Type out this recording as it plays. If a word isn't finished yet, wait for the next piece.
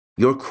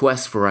Your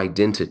quest for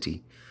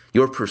identity,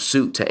 your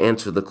pursuit to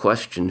answer the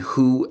question,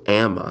 who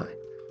am I,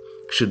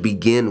 should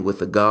begin with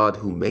the God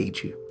who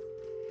made you.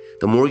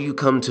 The more you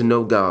come to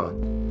know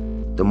God,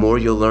 the more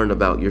you'll learn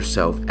about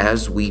yourself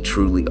as we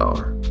truly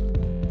are.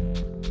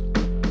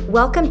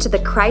 Welcome to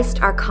the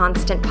Christ Our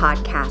Constant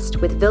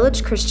podcast with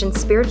Village Christian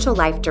Spiritual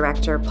Life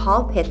Director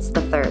Paul Pitts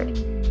III.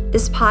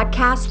 This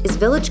podcast is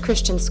Village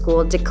Christian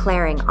School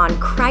declaring on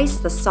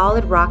Christ the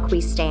solid rock we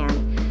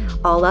stand.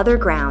 All other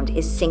ground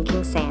is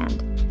sinking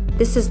sand.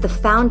 This is the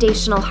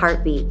foundational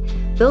heartbeat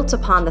built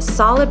upon the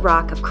solid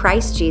rock of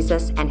Christ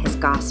Jesus and his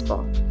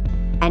gospel.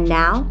 And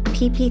now,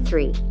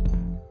 PP3.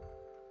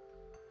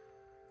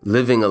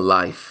 Living a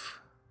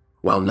life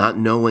while not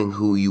knowing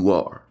who you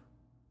are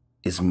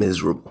is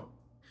miserable.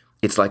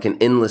 It's like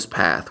an endless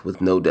path with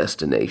no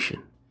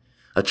destination,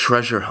 a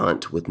treasure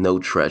hunt with no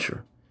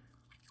treasure,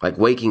 like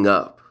waking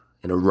up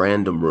in a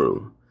random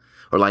room,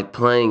 or like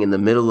playing in the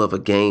middle of a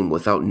game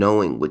without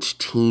knowing which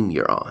team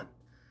you're on.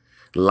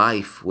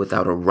 Life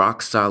without a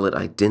rock-solid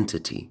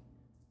identity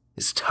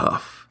is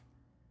tough.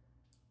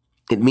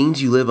 It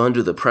means you live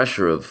under the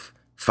pressure of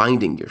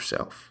finding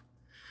yourself,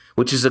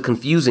 which is a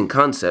confusing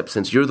concept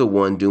since you're the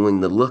one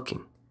doing the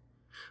looking.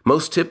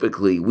 Most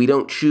typically, we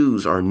don't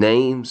choose our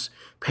names,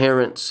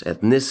 parents,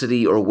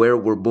 ethnicity, or where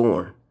we're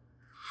born.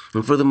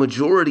 And for the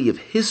majority of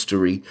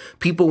history,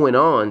 people went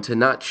on to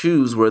not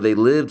choose where they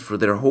lived for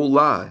their whole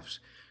lives,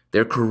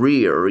 their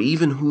career, or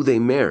even who they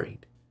married.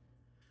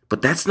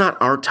 But that's not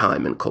our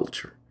time and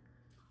culture.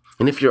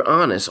 And if you're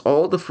honest,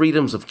 all the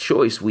freedoms of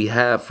choice we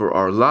have for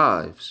our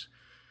lives,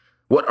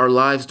 what our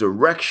lives'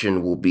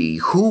 direction will be,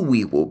 who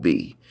we will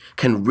be,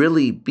 can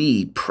really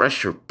be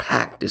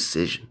pressure-packed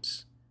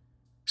decisions.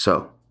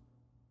 So,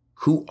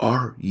 who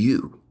are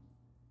you?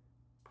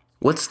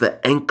 What's the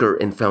anchor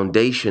and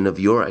foundation of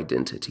your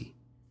identity?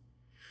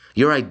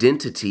 Your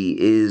identity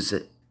is,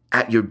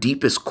 at your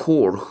deepest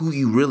core, who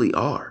you really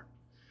are.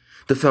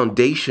 The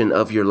foundation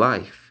of your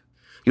life,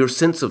 your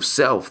sense of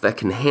self that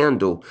can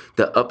handle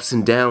the ups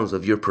and downs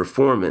of your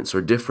performance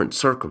or different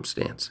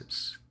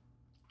circumstances.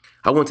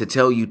 I want to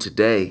tell you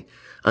today,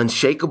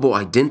 unshakable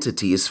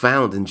identity is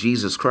found in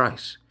Jesus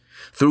Christ,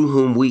 through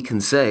whom we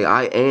can say,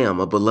 I am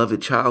a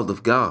beloved child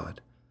of God.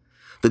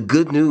 The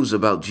good news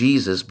about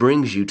Jesus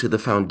brings you to the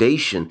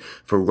foundation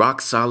for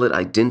rock-solid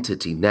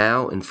identity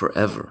now and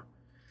forever.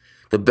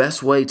 The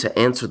best way to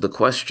answer the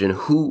question,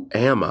 who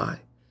am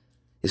I,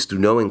 is through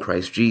knowing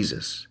Christ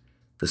Jesus,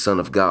 the Son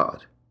of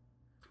God.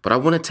 But I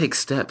want to take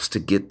steps to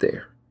get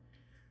there.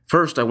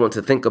 First, I want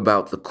to think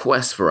about the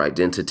quest for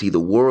identity the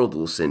world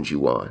will send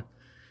you on,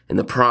 and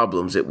the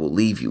problems it will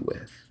leave you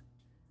with.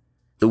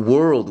 The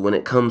world, when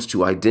it comes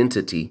to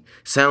identity,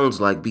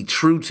 sounds like be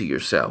true to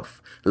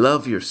yourself,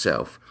 love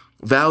yourself,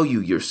 value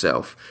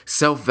yourself,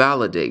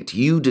 self-validate,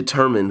 you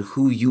determine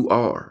who you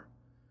are.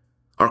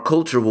 Our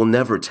culture will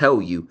never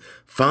tell you,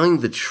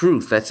 find the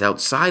truth that's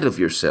outside of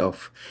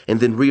yourself, and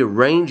then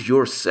rearrange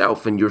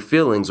yourself and your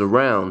feelings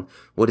around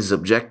what is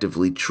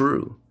objectively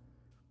true.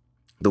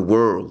 The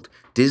world,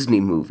 Disney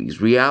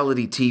movies,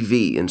 reality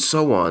TV, and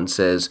so on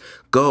says,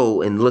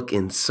 go and look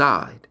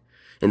inside,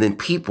 and then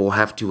people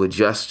have to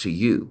adjust to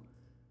you.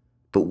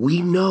 But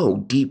we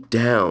know deep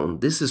down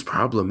this is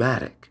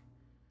problematic.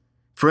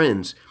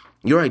 Friends,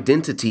 your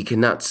identity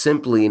cannot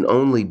simply and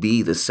only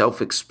be the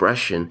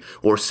self-expression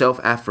or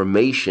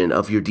self-affirmation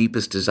of your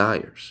deepest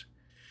desires.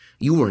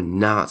 You are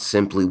not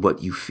simply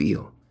what you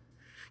feel.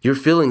 Your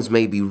feelings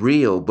may be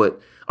real,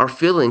 but our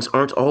feelings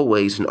aren't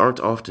always and aren't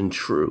often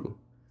true.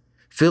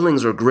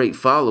 Feelings are great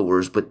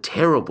followers, but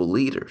terrible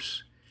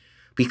leaders.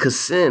 Because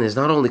sin has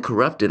not only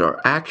corrupted our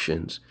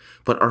actions,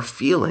 but our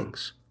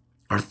feelings,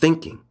 our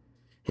thinking,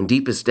 and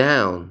deepest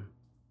down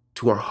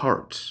to our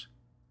hearts.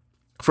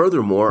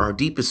 Furthermore, our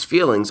deepest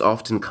feelings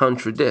often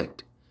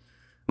contradict.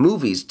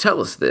 Movies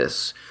tell us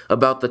this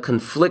about the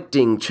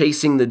conflicting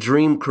chasing the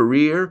dream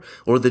career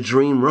or the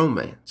dream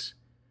romance.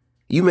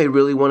 You may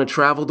really want to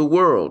travel the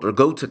world or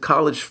go to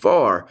college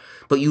far,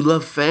 but you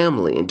love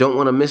family and don't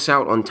want to miss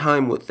out on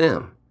time with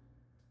them.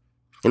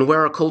 And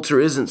where our culture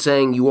isn't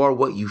saying you are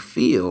what you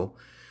feel,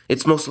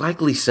 it's most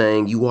likely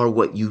saying you are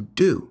what you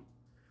do.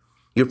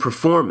 Your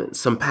performance,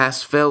 some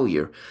past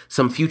failure,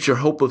 some future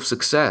hope of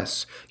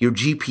success, your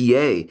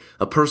GPA,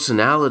 a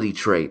personality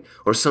trait,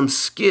 or some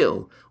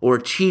skill or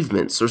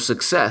achievements or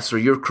success or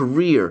your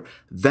career,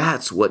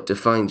 that's what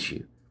defines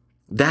you.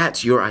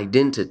 That's your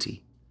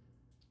identity.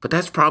 But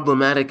that's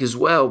problematic as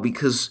well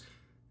because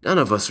none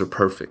of us are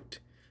perfect,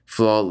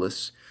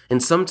 flawless,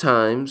 and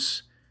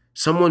sometimes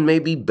someone may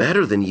be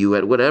better than you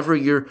at whatever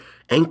you're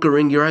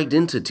anchoring your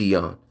identity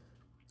on.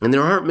 And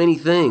there aren't many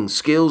things,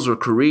 skills, or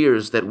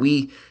careers that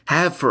we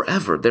have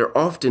forever. They're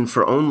often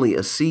for only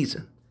a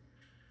season.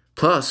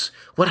 Plus,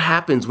 what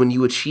happens when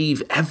you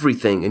achieve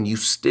everything and you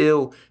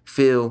still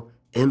feel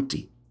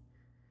empty?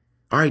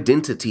 Our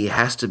identity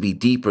has to be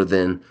deeper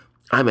than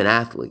I'm an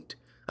athlete,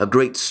 a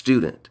great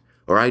student,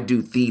 or I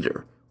do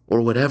theater,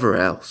 or whatever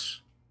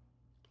else.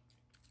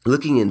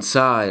 Looking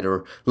inside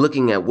or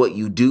looking at what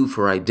you do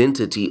for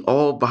identity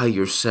all by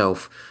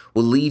yourself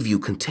will leave you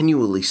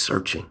continually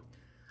searching,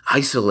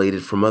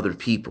 isolated from other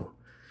people,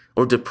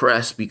 or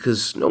depressed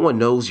because no one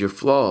knows your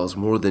flaws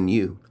more than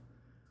you.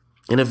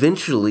 And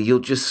eventually you'll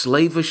just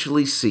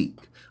slavishly seek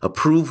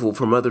approval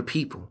from other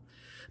people,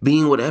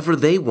 being whatever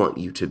they want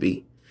you to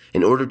be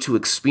in order to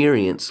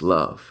experience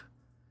love.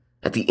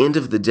 At the end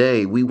of the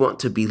day, we want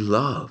to be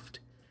loved.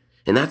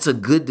 And that's a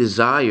good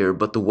desire,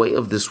 but the way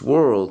of this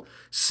world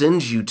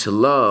sends you to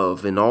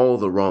love in all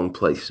the wrong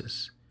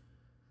places.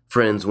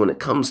 Friends, when it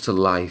comes to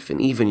life and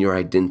even your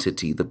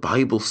identity, the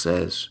Bible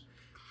says,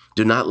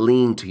 do not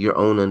lean to your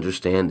own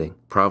understanding,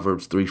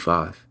 Proverbs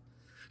 3:5.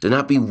 Do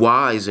not be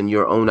wise in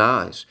your own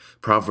eyes,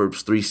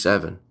 Proverbs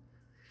 3:7.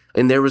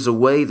 And there is a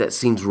way that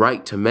seems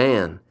right to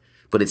man,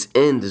 but its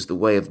end is the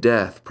way of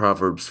death,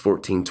 Proverbs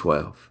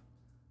 14:12.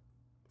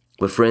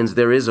 But friends,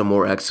 there is a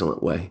more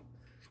excellent way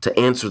to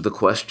answer the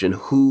question,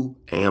 who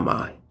am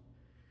I?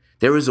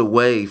 There is a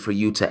way for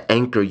you to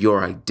anchor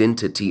your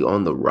identity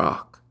on the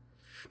rock,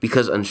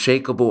 because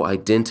unshakable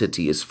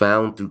identity is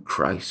found through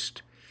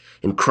Christ,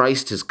 and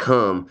Christ has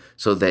come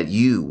so that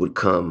you would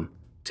come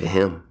to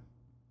him.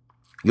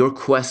 Your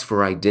quest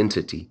for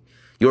identity,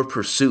 your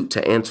pursuit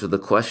to answer the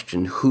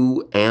question,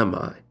 who am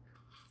I,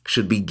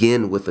 should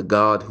begin with the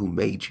God who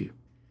made you.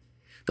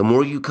 The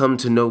more you come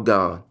to know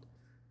God,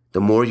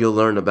 the more you'll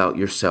learn about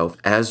yourself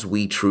as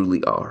we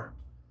truly are.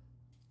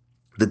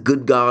 The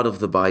good God of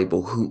the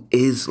Bible, who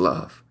is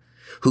love,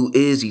 who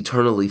is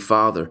eternally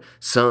Father,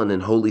 Son,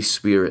 and Holy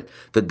Spirit,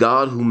 the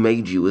God who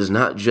made you is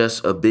not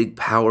just a big,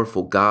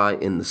 powerful guy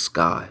in the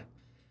sky,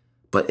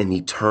 but an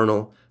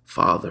eternal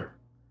Father.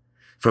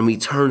 From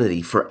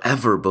eternity,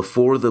 forever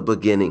before the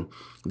beginning,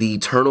 the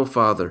eternal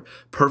Father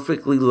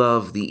perfectly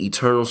loved the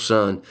eternal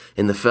Son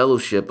in the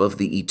fellowship of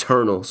the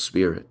eternal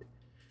Spirit.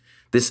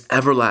 This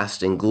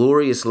everlasting,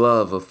 glorious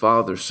love of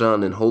Father,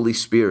 Son, and Holy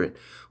Spirit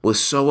was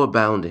so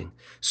abounding,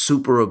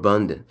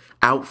 superabundant,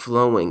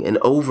 outflowing, and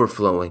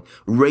overflowing,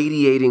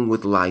 radiating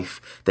with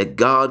life, that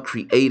God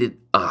created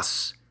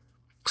us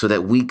so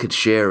that we could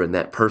share in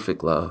that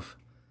perfect love.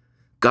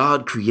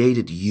 God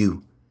created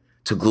you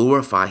to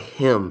glorify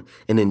him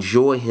and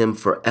enjoy him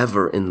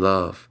forever in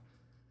love.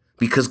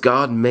 Because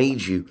God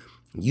made you,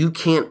 you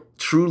can't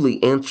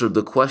truly answer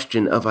the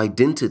question of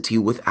identity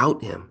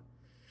without him.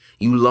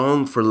 You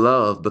long for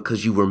love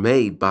because you were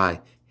made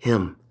by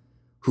him,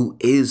 who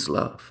is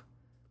love.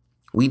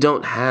 We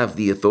don't have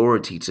the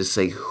authority to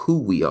say who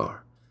we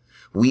are.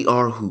 We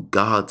are who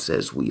God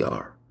says we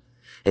are.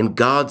 And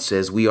God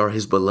says we are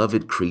his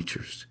beloved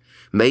creatures,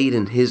 made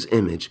in his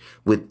image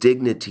with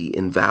dignity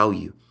and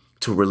value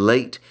to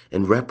relate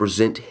and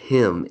represent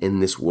him in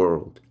this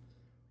world.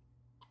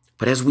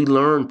 But as we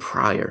learned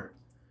prior,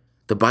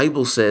 the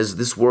Bible says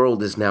this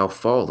world is now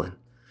fallen.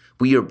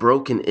 We are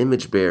broken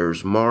image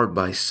bearers marred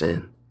by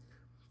sin.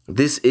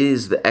 This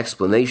is the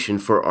explanation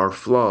for our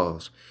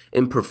flaws,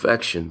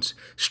 imperfections,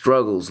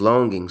 struggles,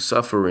 longings,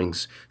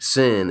 sufferings,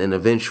 sin, and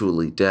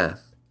eventually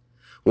death.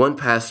 One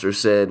pastor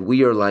said,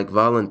 we are like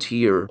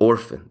volunteer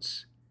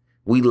orphans.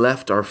 We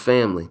left our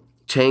family,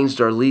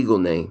 changed our legal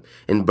name,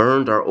 and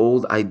burned our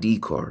old ID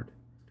card.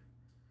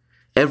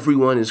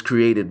 Everyone is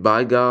created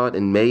by God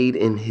and made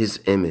in his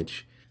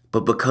image.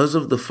 But because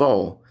of the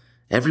fall,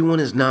 everyone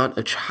is not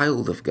a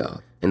child of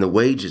God, and the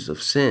wages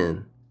of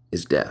sin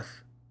is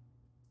death.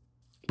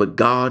 But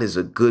God is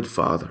a good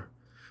Father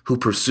who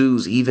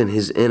pursues even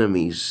his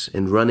enemies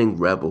and running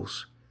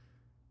rebels.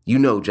 You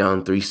know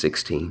John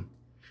 3:16.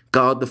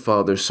 God the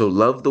Father so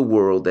loved the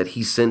world that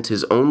he sent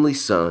his only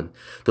Son,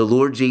 the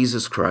Lord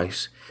Jesus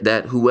Christ,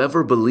 that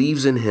whoever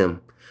believes in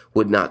him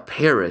would not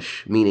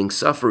perish, meaning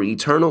suffer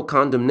eternal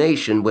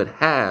condemnation, but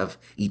have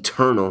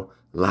eternal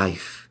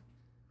life.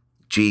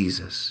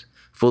 Jesus,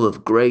 full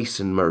of grace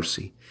and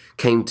mercy,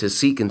 came to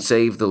seek and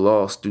save the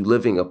lost through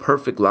living a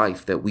perfect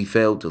life that we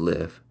failed to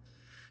live,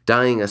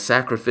 dying a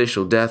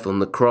sacrificial death on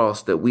the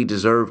cross that we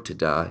deserved to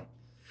die.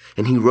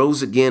 And he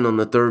rose again on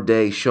the third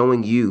day,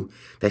 showing you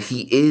that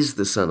he is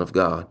the Son of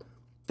God,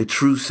 the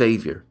true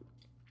Savior,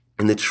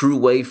 and the true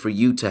way for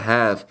you to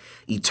have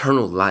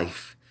eternal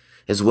life,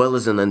 as well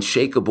as an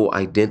unshakable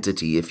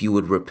identity if you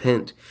would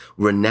repent,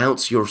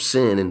 renounce your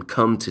sin, and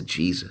come to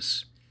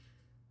Jesus.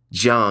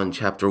 John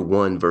chapter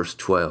 1, verse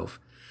 12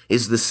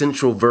 is the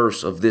central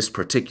verse of this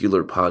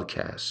particular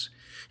podcast.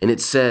 And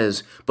it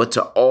says, but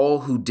to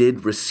all who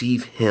did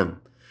receive him,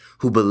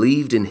 who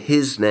believed in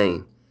his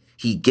name,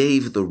 he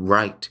gave the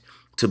right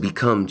to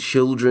become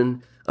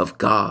children of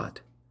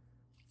God.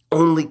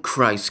 Only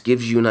Christ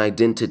gives you an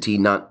identity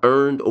not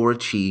earned or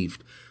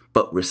achieved,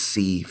 but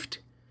received.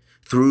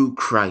 Through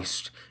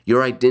Christ,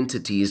 your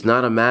identity is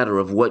not a matter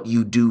of what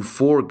you do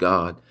for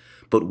God,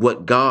 but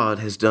what God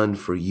has done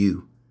for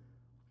you.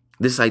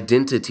 This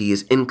identity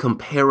is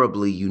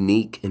incomparably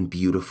unique and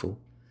beautiful.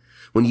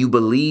 When you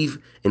believe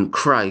in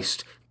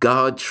Christ,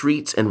 God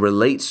treats and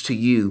relates to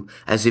you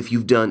as if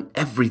you've done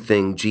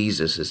everything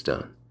Jesus has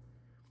done.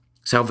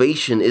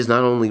 Salvation is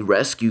not only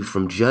rescue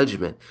from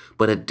judgment,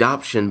 but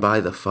adoption by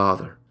the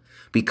Father,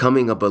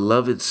 becoming a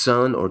beloved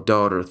son or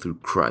daughter through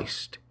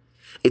Christ.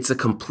 It's a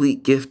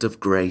complete gift of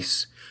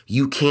grace.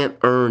 You can't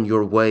earn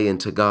your way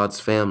into God's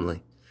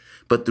family,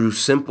 But through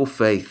simple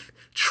faith,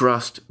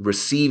 trust,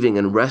 receiving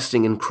and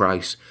resting in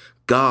Christ,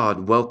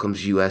 God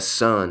welcomes you as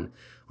son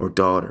or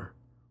daughter.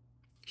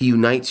 He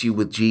unites you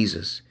with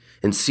Jesus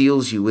and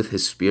seals you with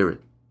his Spirit.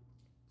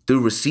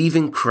 Through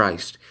receiving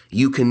Christ,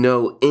 you can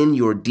know in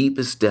your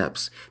deepest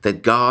depths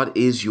that God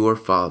is your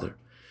Father.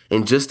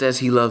 And just as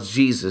he loves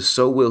Jesus,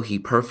 so will he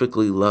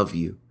perfectly love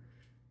you,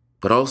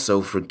 but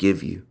also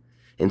forgive you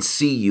and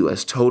see you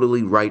as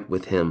totally right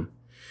with him.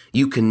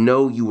 You can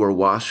know you are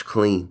washed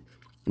clean,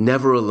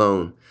 never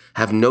alone,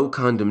 have no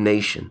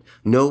condemnation,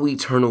 no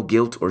eternal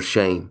guilt or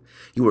shame.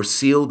 You are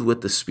sealed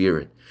with the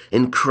Spirit.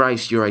 In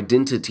Christ, your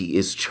identity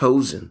is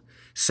chosen,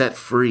 set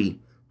free,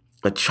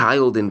 a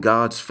child in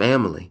God's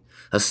family,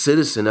 a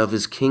citizen of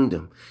his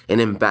kingdom,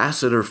 an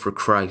ambassador for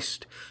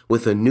Christ,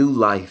 with a new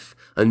life,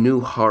 a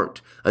new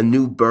heart, a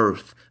new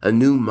birth, a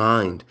new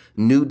mind,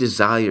 new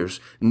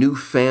desires, new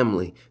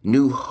family,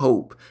 new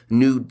hope,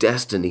 new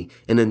destiny,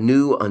 and a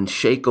new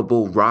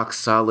unshakable,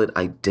 rock-solid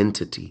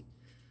identity.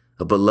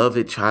 A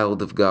beloved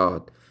child of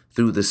God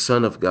through the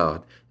Son of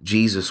God,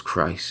 Jesus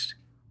Christ.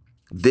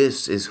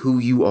 This is who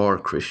you are,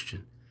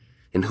 Christian,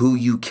 and who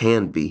you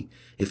can be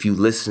if you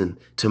listen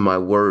to my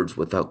words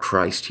without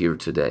Christ here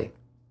today.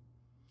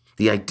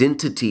 The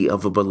identity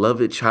of a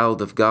beloved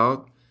child of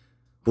God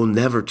will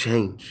never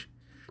change.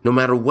 No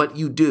matter what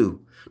you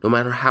do, no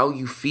matter how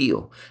you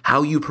feel,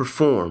 how you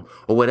perform,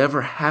 or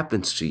whatever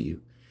happens to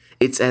you,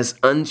 it's as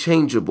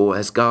unchangeable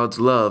as God's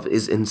love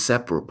is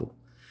inseparable,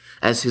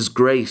 as his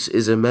grace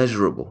is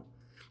immeasurable.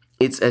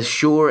 It's as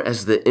sure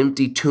as the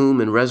empty tomb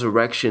and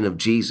resurrection of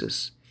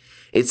Jesus.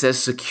 It's as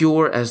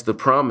secure as the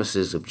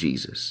promises of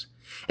Jesus.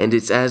 And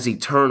it's as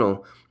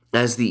eternal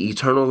as the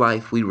eternal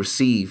life we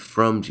receive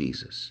from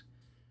Jesus.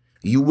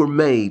 You were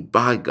made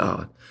by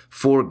God,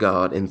 for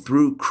God, and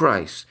through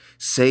Christ,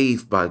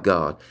 saved by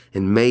God,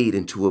 and made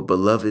into a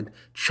beloved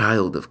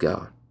child of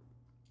God.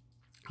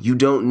 You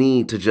don't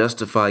need to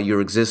justify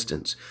your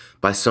existence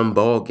by some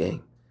ball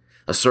game,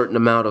 a certain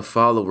amount of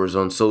followers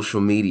on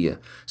social media,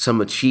 some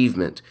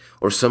achievement,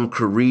 or some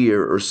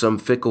career, or some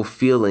fickle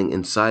feeling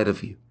inside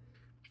of you.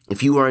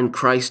 If you are in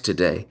Christ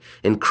today,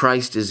 and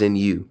Christ is in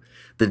you,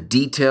 the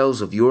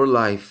details of your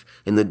life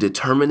and the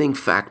determining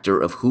factor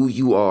of who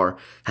you are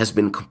has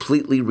been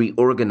completely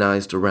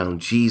reorganized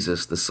around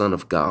Jesus, the Son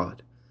of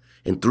God.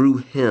 And through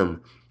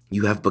him,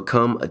 you have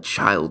become a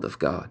child of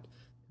God.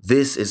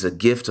 This is a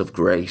gift of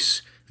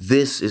grace.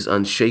 This is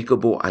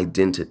unshakable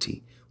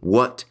identity.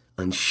 What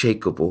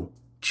unshakable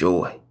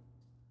joy.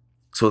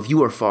 So if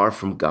you are far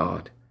from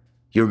God,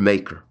 your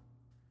Maker,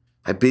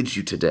 I bid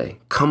you today,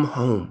 come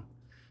home,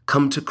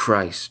 come to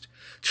Christ,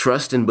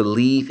 trust and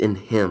believe in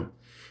him,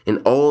 in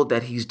all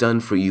that he's done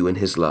for you in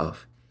his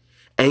love.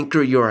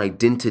 Anchor your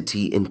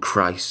identity in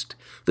Christ,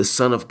 the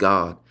Son of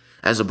God,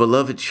 as a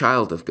beloved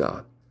child of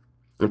God.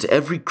 And to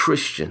every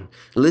Christian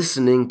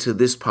listening to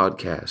this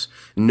podcast,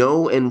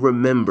 know and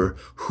remember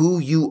who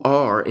you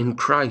are in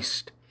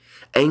Christ.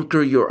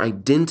 Anchor your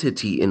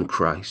identity in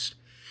Christ.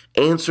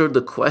 Answer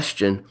the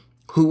question,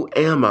 who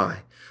am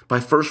I?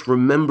 By first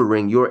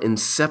remembering your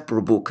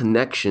inseparable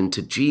connection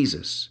to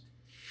Jesus.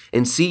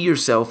 And see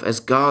yourself as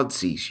God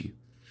sees you.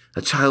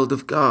 A child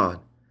of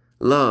God,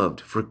 loved,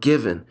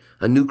 forgiven,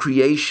 a new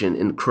creation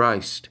in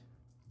Christ.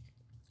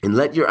 And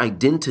let your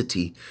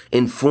identity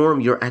inform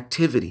your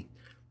activity.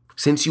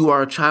 Since you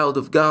are a child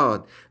of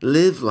God,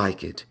 live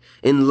like it,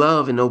 in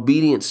love and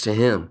obedience to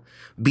him.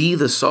 Be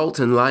the salt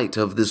and light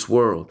of this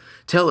world.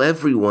 Tell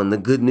everyone the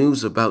good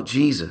news about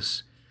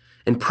Jesus.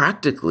 And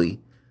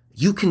practically,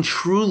 you can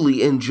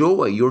truly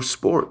enjoy your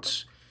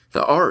sports,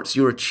 the arts,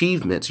 your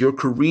achievements, your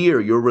career,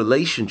 your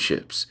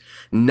relationships,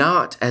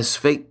 not as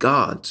fake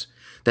gods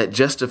that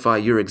justify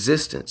your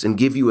existence and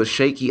give you a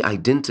shaky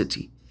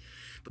identity.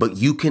 But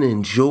you can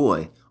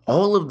enjoy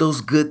all of those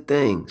good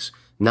things,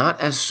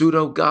 not as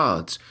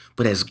pseudo-gods,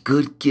 but as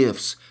good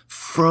gifts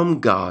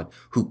from God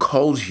who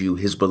calls you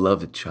his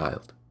beloved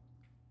child.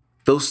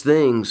 Those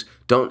things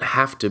don't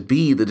have to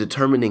be the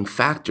determining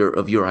factor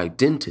of your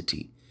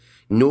identity,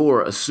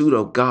 nor a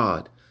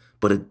pseudo-God,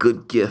 but a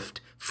good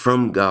gift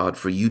from God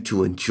for you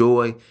to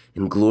enjoy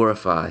and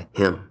glorify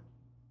him.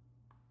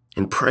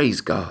 And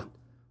praise God.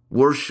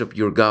 Worship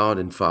your God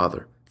and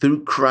Father.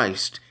 Through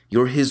Christ,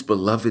 you're his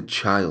beloved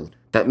child.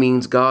 That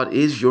means God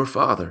is your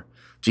Father.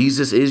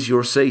 Jesus is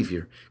your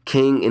Savior,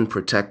 King and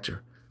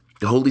Protector.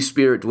 The Holy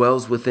Spirit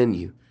dwells within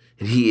you,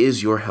 and he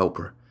is your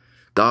helper.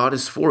 God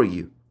is for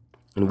you,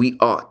 and we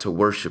ought to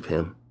worship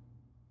him.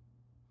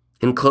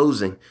 In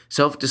closing,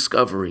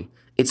 self-discovery,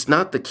 it's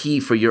not the key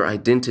for your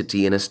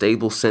identity and a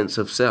stable sense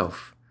of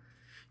self.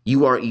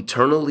 You are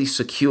eternally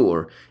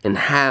secure and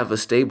have a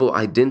stable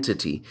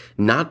identity,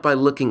 not by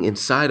looking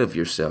inside of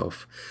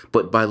yourself,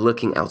 but by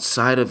looking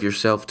outside of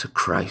yourself to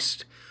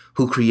Christ,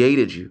 who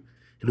created you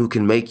and who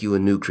can make you a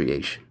new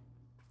creation.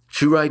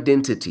 True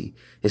identity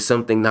is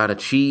something not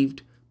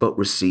achieved, but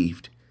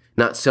received,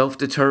 not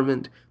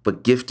self-determined,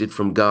 but gifted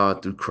from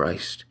God through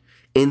Christ.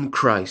 In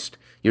Christ,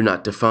 you're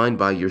not defined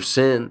by your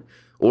sin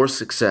or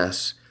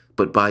success,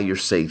 but by your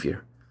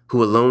Savior,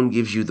 who alone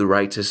gives you the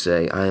right to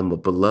say, I am a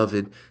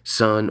beloved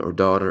son or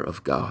daughter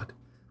of God.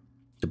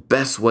 The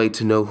best way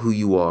to know who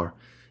you are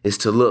is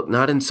to look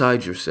not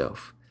inside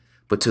yourself,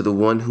 but to the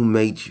one who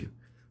made you,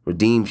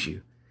 redeems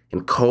you,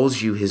 and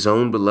calls you his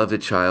own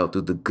beloved child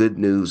through the good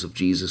news of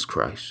Jesus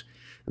Christ.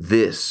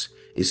 This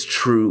is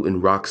true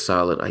and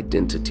rock-solid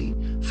identity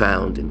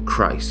found in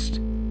Christ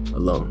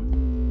alone.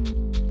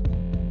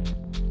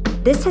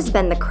 This has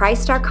been the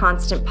Christ Our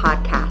Constant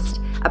podcast,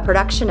 a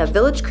production of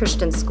Village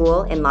Christian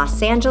School in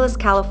Los Angeles,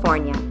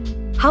 California.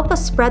 Help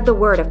us spread the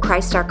word of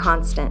Christ Our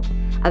Constant,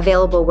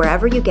 available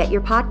wherever you get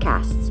your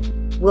podcasts.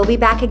 We'll be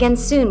back again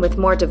soon with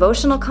more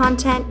devotional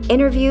content,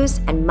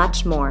 interviews, and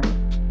much more.